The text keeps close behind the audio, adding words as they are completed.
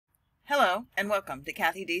Hello and welcome to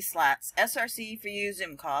CathyDSlayht's SRC4u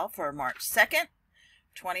Zoom call for March 2nd,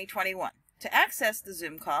 2021. To access the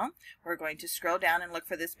Zoom call, we're going to scroll down and look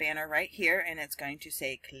for this banner right here, and it's going to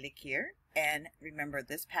say click here, and remember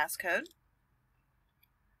this passcode.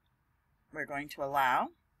 We're going to allow.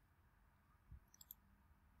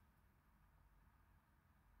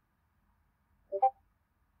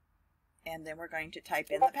 And then we're going to type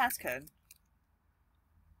in the passcode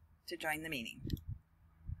to join the meeting.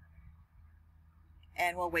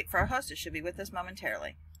 And we'll wait for our host. It should be with us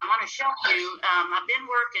momentarily. I want to show you, I've been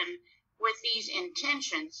working with these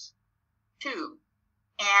intentions too.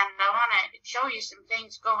 And I want to show you some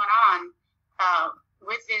things going on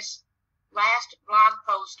with this last blog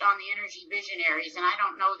post on the energy visionaries. And I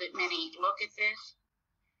don't know that many look at this.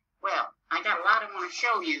 Well, I got a lot I want to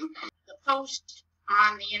show you. The post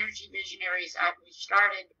on the energy visionaries, we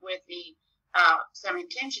started with the some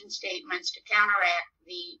intention statements to counteract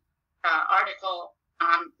the article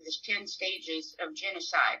on the 10 stages of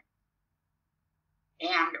genocide.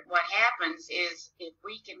 And what happens is if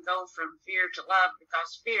we can go from fear to love,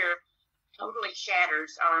 because fear totally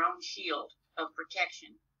shatters our own shield of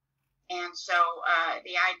protection. And so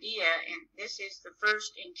the idea, and this is the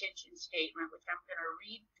first intention statement, which I'm going to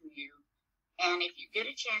read to you. And if you get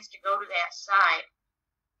a chance to go to that site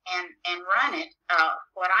and run it,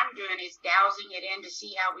 what I'm doing is dousing it in to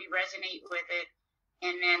see how we resonate with it,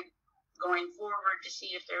 and then going forward to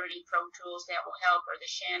see if there are any pro tools that will help, or the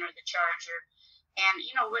Shin or the charger. And,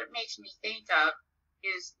 you know, what it makes me think of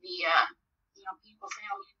is the, you know, people say,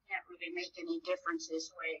 oh, you can't really make any difference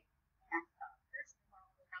this way. And first of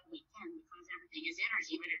all, we can, because everything is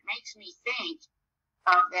energy, but it makes me think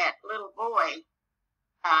of that little boy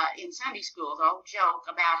in Sunday school, the old joke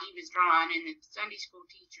about he was drawing, and the Sunday school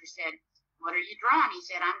teacher said, what are you drawing? He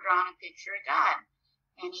said, I'm drawing a picture of God.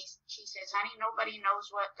 And she says, honey, nobody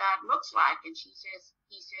knows what God looks like. And he says,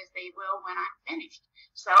 they will when I'm finished.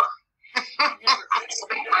 So, I just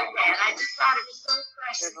thought it was so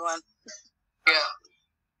precious. Good one. Yeah.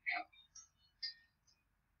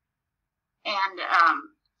 And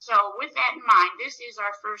so with that in mind, this is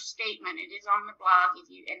our first statement. It is on the blog.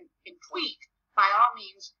 If you and tweak, by all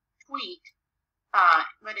means, tweak.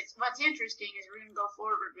 But what's interesting is we're going to go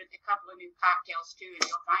forward with a couple of new cocktails too, and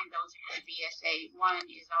you'll find those in the BSA. One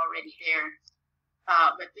is already there.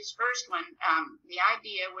 But this first one, the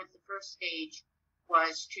idea with the first stage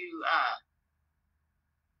was to,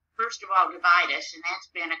 first of all, divide us, and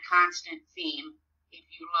that's been a constant theme. If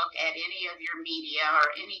you look at any of your media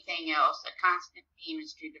or anything else, a constant theme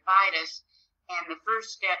is to divide us. And the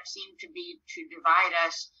first step seemed to be to divide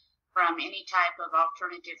us from any type of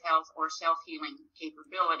alternative health or self-healing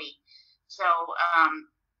capability. So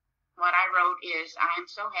what I wrote is, I am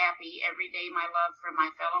so happy every day my love for my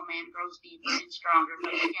fellow man grows deeper and stronger.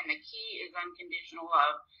 But again, the key is unconditional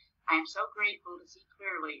love. I am so grateful to see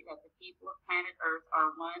clearly that the people of planet Earth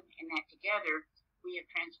are one, and that together we have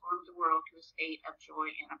transformed the world to a state of joy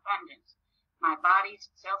and abundance. My body's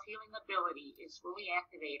self-healing ability is fully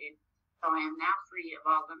activated, so I am now free of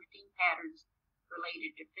all limiting patterns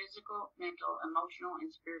related to physical, mental, emotional,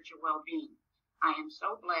 and spiritual well-being. I am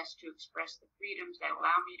so blessed to express the freedoms that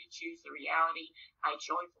allow me to choose the reality I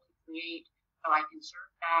joyfully create, so I can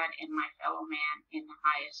serve God and my fellow man in the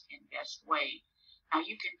highest and best way. Now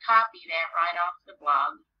you can copy that right off the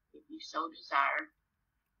blog if you so desire.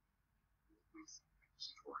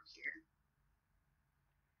 Here.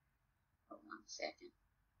 Hold on a second.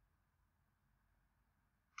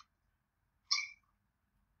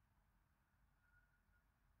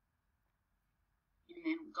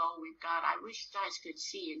 And then go, we've got, I wish you guys could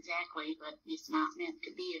see exactly, but it's not meant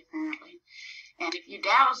to be apparently. And if you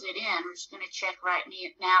douse it in, we're just going to check right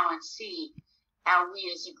now and see how we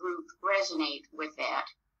as a group resonate with that.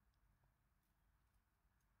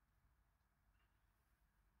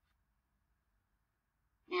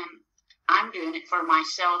 And I'm doing it for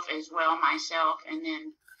myself as well, and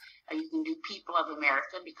then you can do People of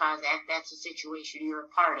America, because that's a situation you're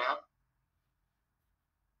a part of.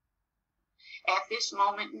 At this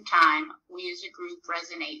moment in time, we as a group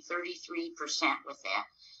resonate 33% with that.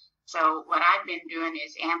 So what I've been doing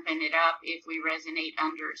is amping it up if we resonate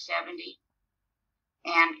under 70.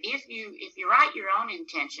 And if you write your own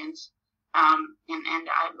intentions,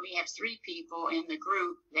 we have 3 people in the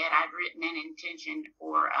group that I've written an intention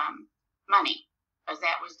for money, because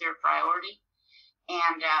that was their priority.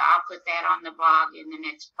 And I'll put that on the blog in the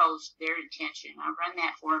next post, their intention. I run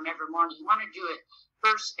that for them every morning. You want to do it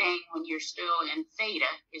first thing when you're still in theta,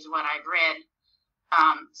 is what I've read.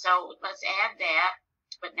 So let's add that.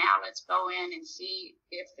 But now let's go in and see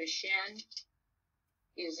if the Shin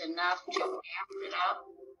is enough to amp it up.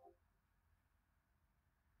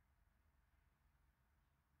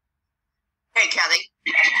 Hey, Cathy.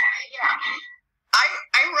 Yeah.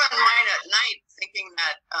 I run mine at night thinking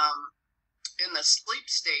that in the sleep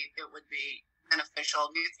state it would be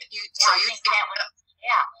beneficial. Do you think I think that would,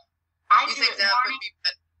 yeah. I you do think it that morning. would be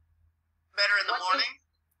better in the morning?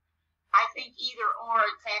 I think either or.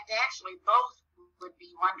 In fact, actually, both would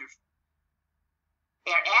be wonderful.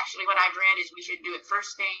 Actually, what I've read is we should do it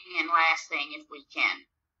first thing and last thing if we can.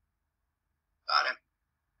 Got it.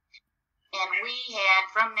 And we had,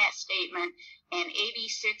 from that statement, an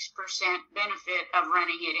 86% benefit of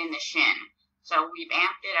running it in the shin. So we've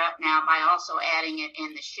amped it up now by also adding it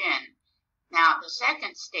in the shin. Now, the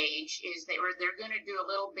second stage is that they're going to do a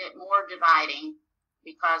little bit more dividing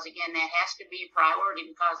because, again, that has to be a priority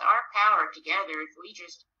because our power together, if we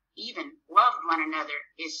just even loved one another,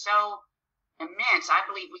 is so immense. I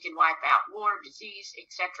believe we could wipe out war, disease,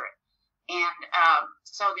 etc. And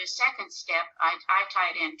so the second step, I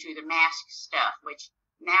tied into the mask stuff, which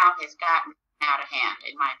now has gotten out of hand,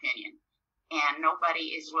 in my opinion. And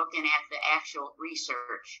nobody is looking at the actual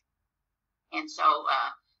research. And so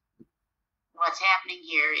what's happening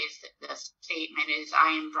here is that the statement is,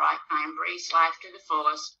 I embrace life to the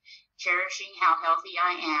fullest, cherishing how healthy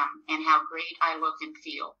I am and how great I look and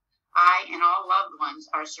feel. I and all loved ones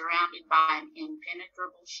are surrounded by an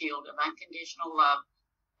impenetrable shield of unconditional love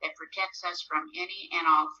that protects us from any and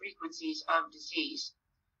all frequencies of disease.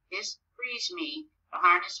 This frees me to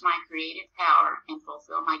harness my creative power and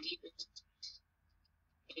fulfill my deepest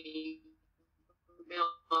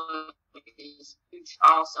abilities.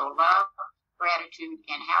 Also, love, gratitude,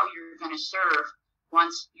 and how you're going to serve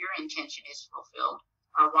once your intention is fulfilled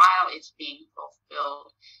or while it's being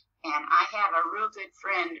fulfilled. And I have a real good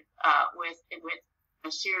friend with a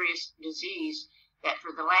serious disease that for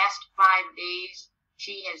the last 5 days,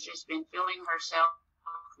 she has just been filling herself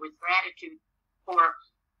with gratitude for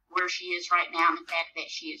where she is right now and the fact that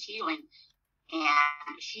she is healing.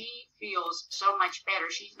 And she feels so much better.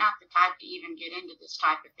 She's not the type to even get into this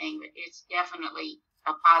type of thing, but it's definitely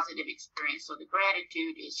a positive experience. So the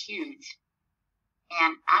gratitude is huge.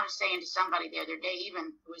 And I was saying to somebody the other day,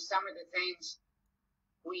 even with some of the things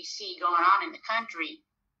we see going on in the country,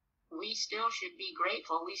 we still should be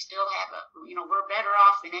grateful. We still have we're better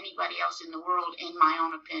off than anybody else in the world, in my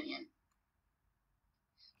own opinion.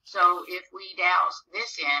 So if we douse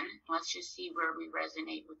this in, let's just see where we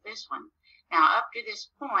resonate with this one. Now, up to this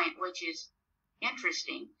point, which is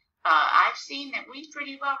interesting, I've seen that we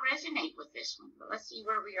pretty well resonate with this one, but let's see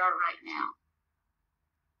where we are right now.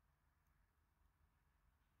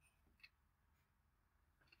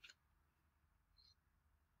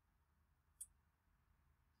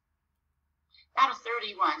 Out of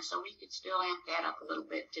 31, so we could still amp that up a little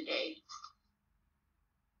bit today.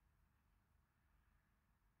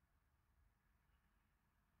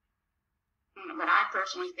 But I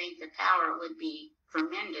personally think the power would be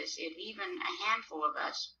tremendous if even a handful of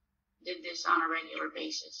us did this on a regular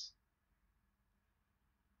basis.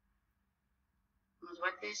 Because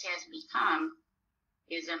what this has become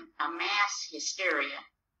is a mass hysteria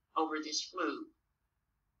over this flu.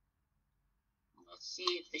 Let's see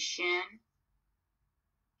if the shin.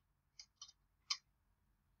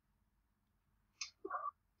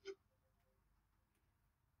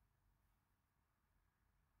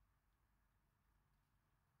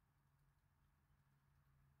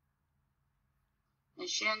 The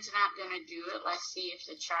shin's not going to do it. Let's see if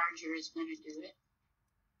the charger is going to do it.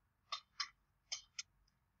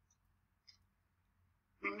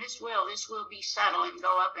 And this will be subtle and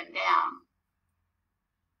go up and down.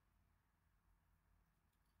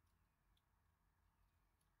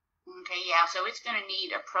 Okay, yeah, so it's going to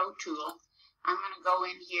need a Pro Tool. I'm going to go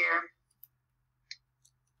in here.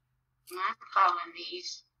 And I'm calling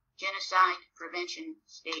these genocide prevention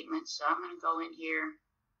statements. So I'm going to go in here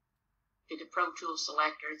to the Pro Tool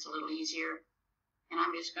selector. It's a little easier. And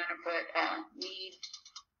I'm just going to put need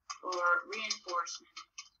for reinforcement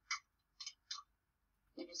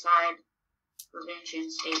genocide prevention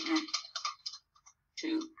statement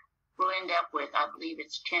 2. We'll end up with, I believe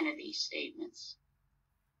it's 10 of these statements.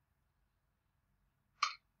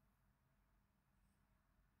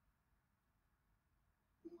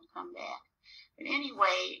 And we'll come back. But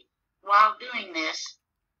anyway, while doing this,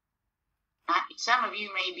 some of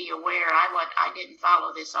you may be aware, I didn't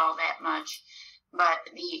follow this all that much, but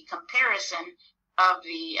the comparison of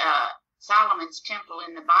the Solomon's temple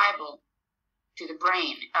in the Bible to the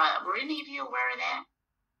brain, were any of you aware of that?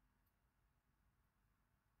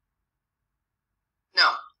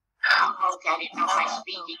 No. Okay, I didn't know if I was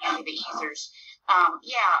speaking into the ethers.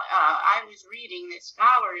 I was reading that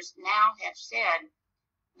scholars now have said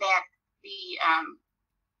that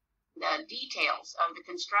the details of the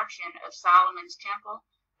construction of Solomon's temple,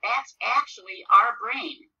 that's actually our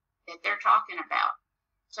brain that they're talking about.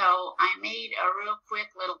 So I made a real quick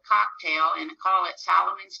little cocktail and call it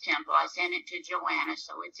Solomon's Temple. I sent it to Joanna,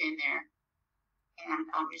 so it's in there. And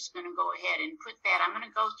I'm just going to go ahead and put that. I'm going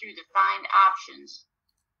to go through the find options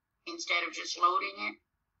instead of just loading it.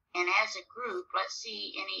 And as a group, let's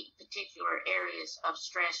see any particular areas of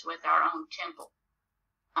stress with our own temple.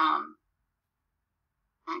 I'm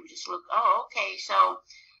just oh, okay. So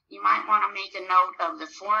you might want to make a note of the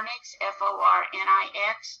fornix,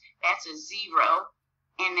 F-O-R-N-I-X. That's a 0.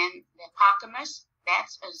 And then the hippocampus,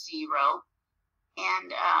 that's a 0.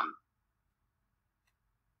 And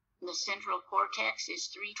the central cortex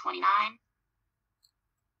is 329.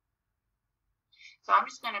 So I'm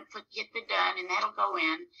just going to get the done, and that'll go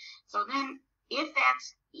in. So then if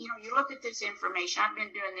that's, you look at this information. I've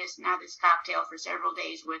been doing this cocktail for several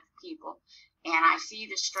days with people, and I see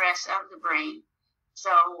the stress of the brain.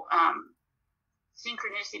 So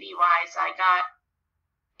synchronicity-wise, I got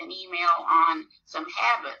an email on some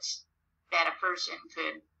habits that a person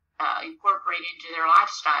could incorporate into their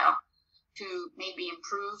lifestyle to maybe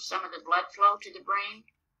improve some of the blood flow to the brain.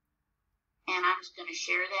 And I'm just going to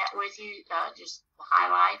share that with you, just the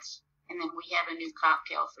highlights, and then we have a new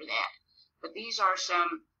cocktail for that. But these are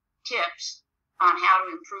some tips on how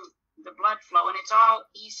to improve the blood flow. And it's all,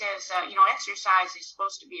 he says, exercise is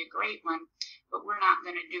supposed to be a great one, but we're not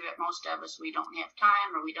going to do it. Most of us, we don't have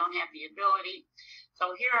time or we don't have the ability.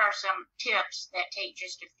 So here are some tips that take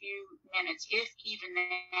just a few minutes, if even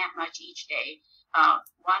that much each day.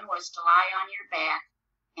 One was to lie on your back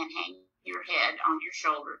and hang your head on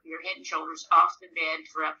your head and shoulders off the bed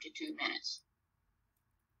for up to 2 minutes.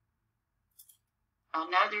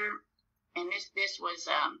 Another, and this was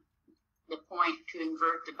the point to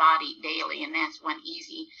invert the body daily, and that's one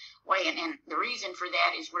easy way. And the reason for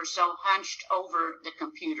that is we're so hunched over the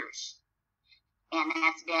computers, and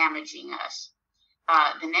that's damaging us.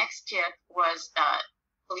 The next tip was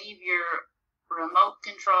leave your remote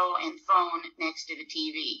control and phone next to the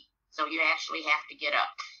TV, so you actually have to get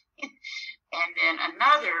up. And then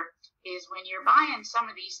another is when you're buying some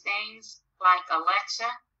of these things like Alexa,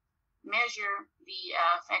 measure the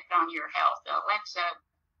effect on your health. Alexa,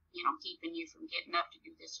 keeping you from getting up to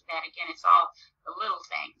do this or that. Again, it's all the little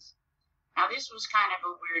things. Now, this was kind of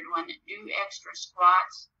a weird one. Do extra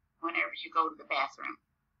squats whenever you go to the bathroom.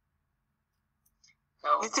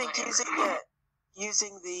 So you think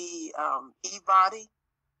using the e-body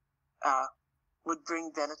would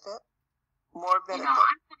bring benefit? More benefit?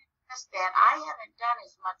 I'm going to test that. I haven't done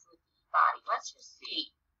as much with the e-body. Let's just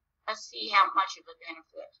see. Let's see how much of a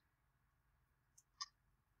benefit.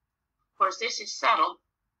 Of course, this is subtle,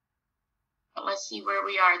 but let's see where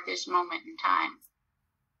we are at this moment in time.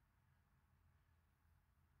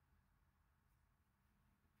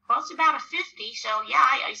 Well, it's about a 50, so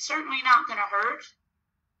yeah, it's certainly not going to hurt.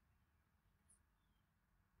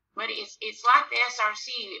 But it's like the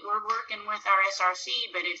SRC. We're working with our SRC,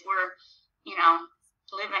 but if we're,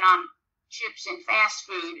 living on chips and fast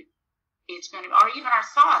food, it's going to, or even our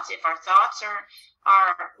thoughts. If our thoughts are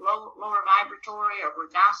lower vibratory, or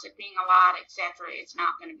we're gossiping a lot, etc., it's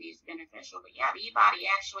not going to be as beneficial. But yeah, the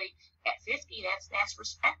e-body actually at 50, that's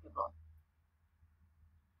respectable.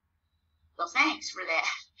 So thanks for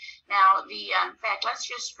that. Now, in fact, let's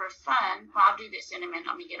just for fun, I'll do this in a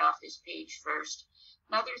minute. Let me get off this page first.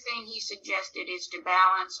 Another thing he suggested is to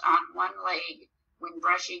balance on one leg when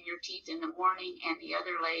brushing your teeth in the morning and the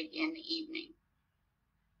other leg in the evening.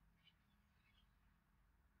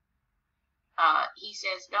 He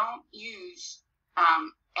says don't use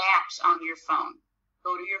apps on your phone.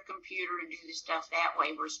 Go to your computer and do the stuff that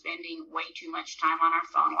way. We're spending way too much time on our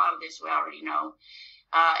phone. A lot of this we already know.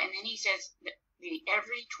 And then he says that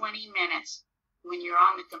every 20 minutes when you're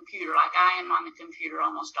on the computer, like I am on the computer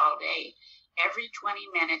almost all day, every 20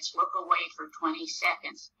 minutes, look away for 20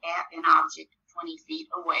 seconds at an object 20 feet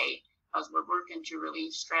away, because we're working to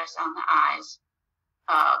relieve stress on the eyes.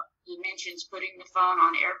 He mentions putting the phone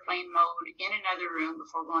on airplane mode in another room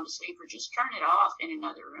before going to sleep, or just turn it off in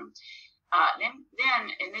another room. Then,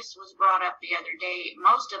 and this was brought up the other day,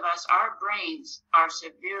 most of us, our brains are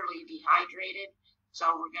severely dehydrated, so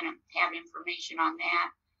we're going to have information on that.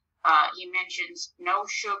 He mentions no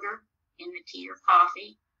sugar in the tea or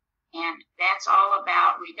coffee. And that's all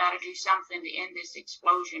about, we got to do something to end this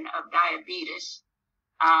explosion of diabetes.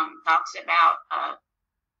 Talks about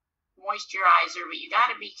moisturizer, but you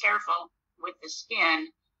got to be careful with the skin.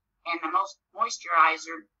 And the most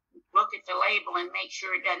moisturizer, look at the label and make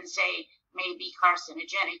sure it doesn't say may be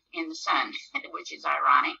carcinogenic in the sun, which is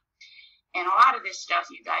ironic. And a lot of this stuff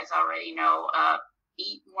you guys already know.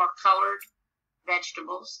 eat more colored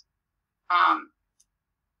vegetables. And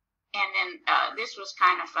then this was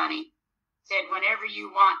kind of funny. Said, whenever you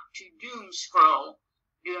want to doom scroll,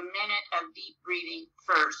 do a minute of deep breathing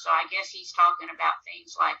first. So I guess he's talking about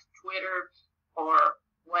things like Twitter or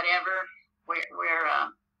whatever, where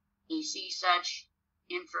you see such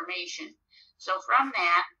information. So from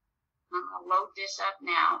that, I'm going to load this up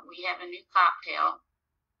now. We have a new cocktail.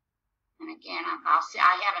 And again, I'll see,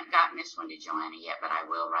 I haven't gotten this one to Joanna yet, but I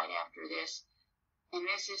will right after this. And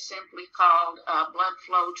this is simply called Blood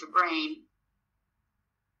Flow to Brain.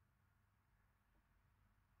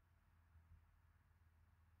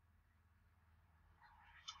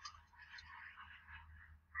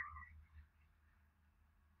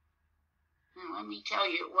 And let me tell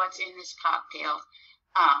you what's in this cocktail.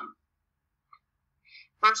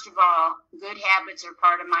 First of all, good habits are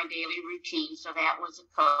part of my daily routine, so that was a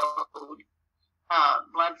code.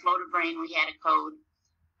 Blood flow to brain, we had a code.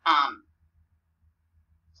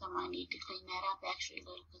 So I need to clean that up actually a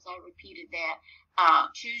little because I repeated that.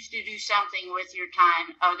 Choose to do something with your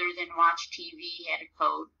time other than watch TV, had a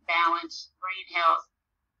code. Balance, brain health,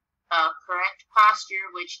 correct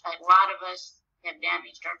posture, which a lot of us have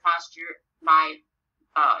damaged our posture by,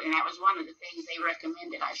 and that was one of the things they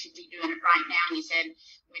recommended. I should be doing it right now. And he said,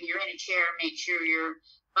 when you're in a chair, make sure your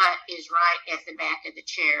butt is right at the back of the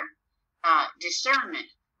chair. Discernment.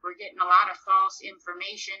 We're getting a lot of false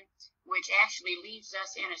information, which actually leaves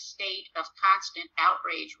us in a state of constant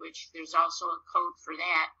outrage, which there's also a code for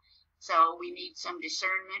that. So we need some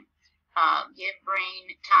discernment. Give brain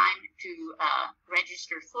time to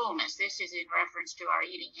register fullness. This is in reference to our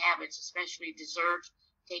eating habits, especially dessert.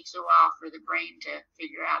 Takes a while for the brain to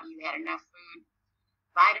figure out you had enough food.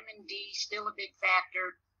 Vitamin D, still a big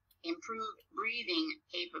factor. Improved breathing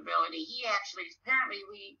capability. He actually, apparently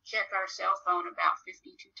we check our cell phone about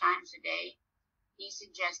 52 times a day. He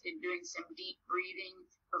suggested doing some deep breathing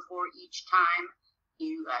before each time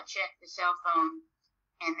you check the cell phone,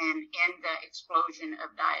 and then end the explosion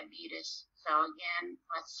of diabetes. So again,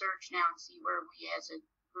 let's search now and see where we as a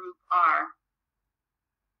group are.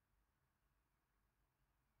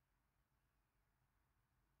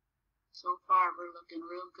 So far, we're looking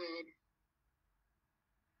real good.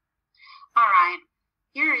 All right,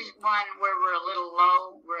 here is one where we're a little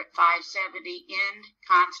low. We're at 570, end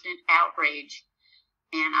constant outrage.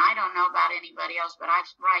 And I don't know about anybody else, but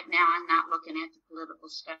right now I'm not looking at the political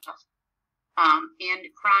stuff. End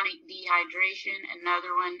chronic dehydration,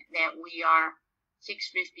 another one that we are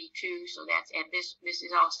 652, so that's at this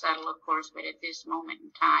is all subtle, of course, but at this moment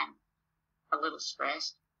in time, a little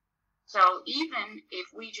stressed. So even if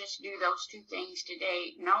we just do those two things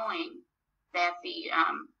today, knowing that the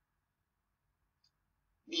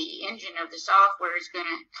engine of the software is going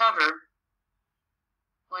to cover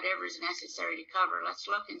whatever is necessary to cover. Let's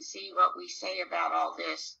look and see what we say about all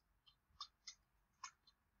this.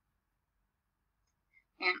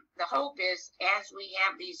 And the hope is, as we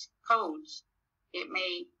have these codes, it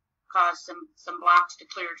may cause some blocks to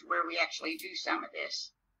clear to where we actually do some of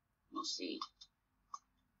this. We'll see.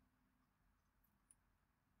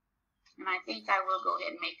 And I think I will go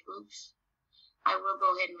ahead and make, I will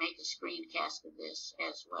go ahead and make a screencast of this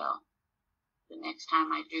as well the next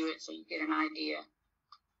time I do it, so you get an idea.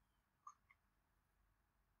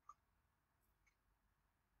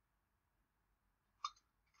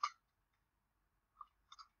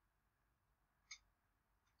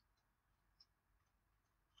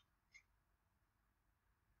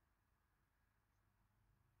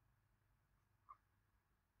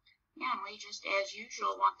 Yeah, and we just, as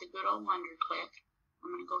usual, want the good old wonder click. I'm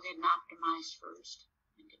going to go ahead and optimize first.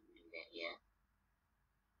 I didn't do that yet.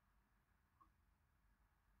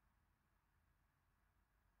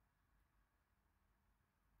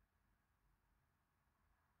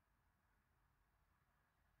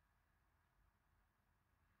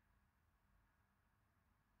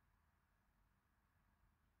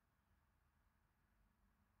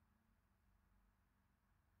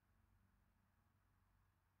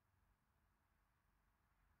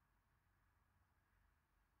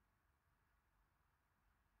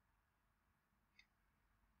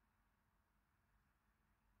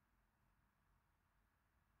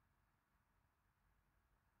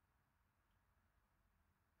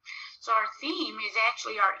 So our theme is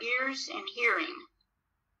actually our ears and hearing.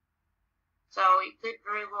 So it could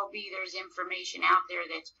very well be there's information out there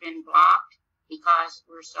that's been blocked because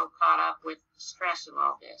we're so caught up with the stress of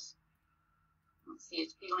all this. Let's see,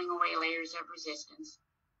 it's peeling away layers of resistance.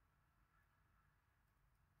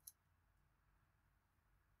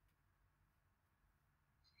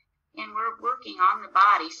 And we're working on the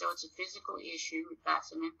body, so it's a physical issue. We've got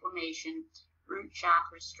some inflammation, root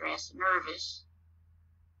chakra stress, nervous.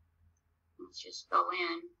 Let's just go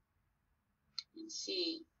in and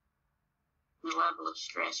see the level of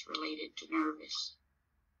stress related to nervous.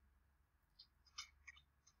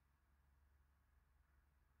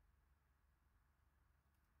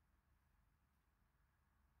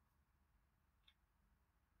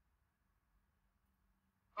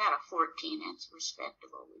 About a 14, that's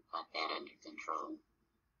respectable. We've got that under control.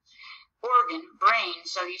 Organ, brain,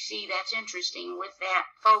 so you see that's interesting. With that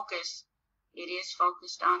focus, it is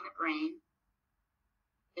focused on the brain.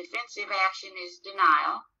 Defensive action is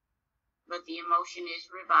denial, but the emotion is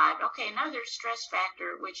revived. Okay, another stress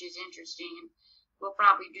factor, which is interesting, and we'll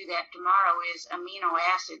probably do that tomorrow, is amino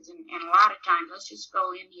acids. And a lot of times, let's just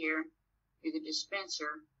go in here to the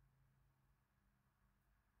dispenser.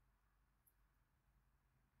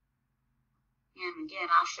 And again,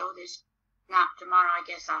 I'll show this not tomorrow. I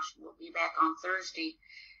guess we'll be back on Thursday.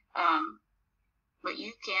 But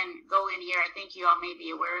you can go in here, I think you all may be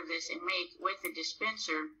aware of this, and make with the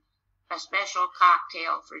dispenser a special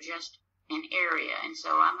cocktail for just an area. And so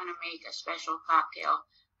I'm going to make a special cocktail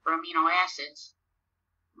for amino acids.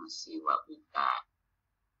 Let's see what we've got.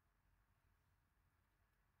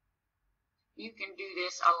 You can do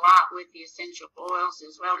this a lot with the essential oils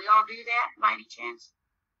as well. Do y'all do that by any chance?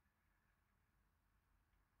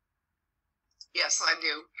 Yes, I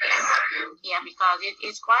do. Yeah, because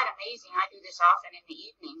it's quite amazing. I do this often in the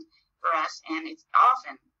evening for us, and it's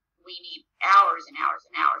often we need hours and hours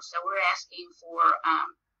and hours. So we're asking for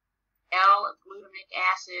L-glutamic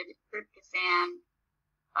acid, tryptophan,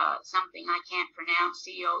 something I can't pronounce,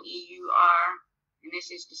 COEUR, and this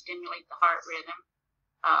is to stimulate the heart rhythm.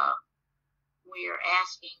 We are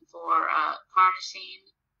asking for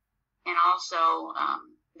carnosine, and also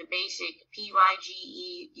the basic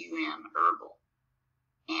PYGEUM herbal.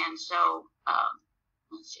 And so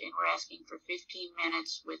and we're asking for 15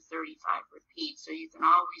 minutes with 35 repeats. So you can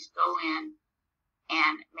always go in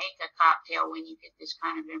and make a cocktail when you get this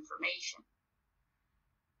kind of information.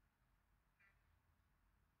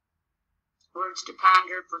 Words to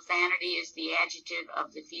ponder. Profanity is the adjective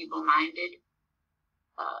of the feeble-minded.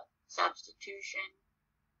 Substitution.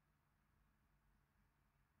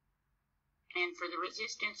 And for the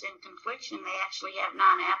resistance and confliction, they actually have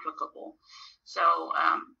non-applicable. So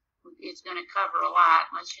it's going to cover a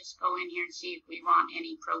lot. Let's just go in here and see if we want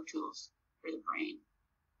any Pro Tools for the brain.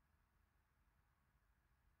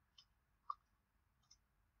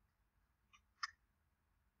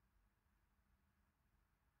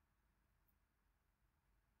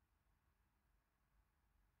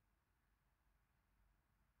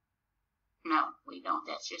 No, we don't.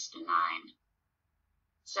 That's just a 9.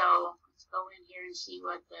 So let's go in here and see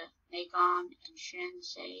what the Gong and Shin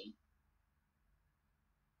say.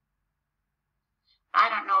 I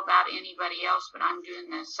don't know about anybody else, but I'm doing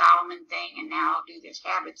the Solomon thing, and now I'll do this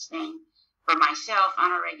habits thing for myself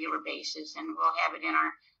on a regular basis, and we'll have it in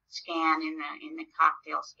our scan, in the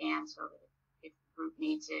cocktail scan, so that if the group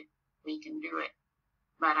needs it, we can do it.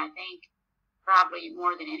 But I think probably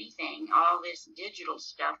more than anything, all this digital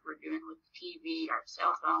stuff we're doing with the TV, our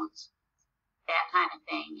cell phones, that kind of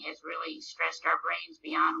thing has really stressed our brains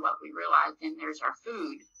beyond what we realize. Then there's our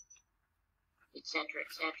food, etc.,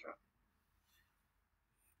 etc.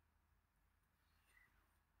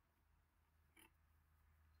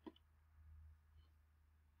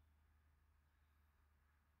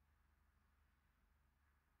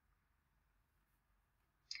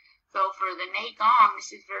 So for the Gong,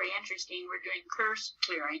 this is very interesting. We're doing curse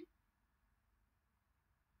clearing.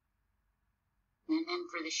 And then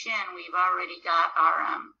for the Shin, we've already got our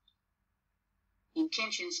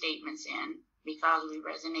intention statements in, because we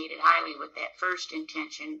resonated highly with that first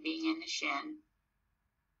intention being in the Shin.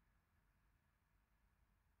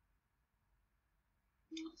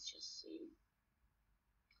 Let's just see.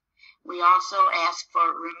 We also ask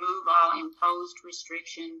for remove all imposed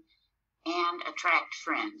restriction and attract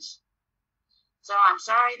friends. So I'm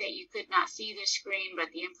sorry that you could not see this screen,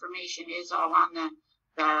 but the information is all on the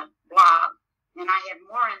blog. And I have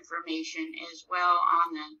more information as well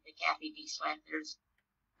on the CathyDSlaght. There's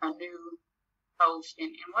a new post.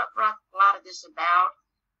 And what brought a lot of this about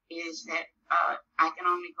is that I can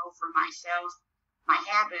only go for myself. My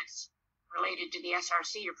habits related to the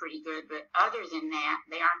SRC are pretty good, but other than that,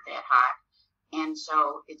 they aren't that hot. And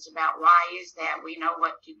so it's about why is that? We know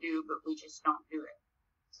what to do, but we just don't do it.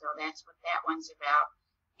 So that's what that one's about.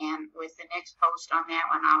 And with the next post on that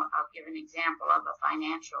one, I'll give an example of a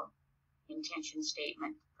financial intention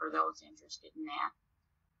statement for those interested in that.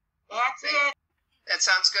 That's it. That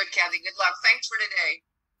sounds good, Cathy. Good luck. Thanks for today.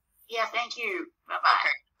 Yeah, thank you. Bye-bye.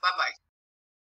 Okay, bye-bye.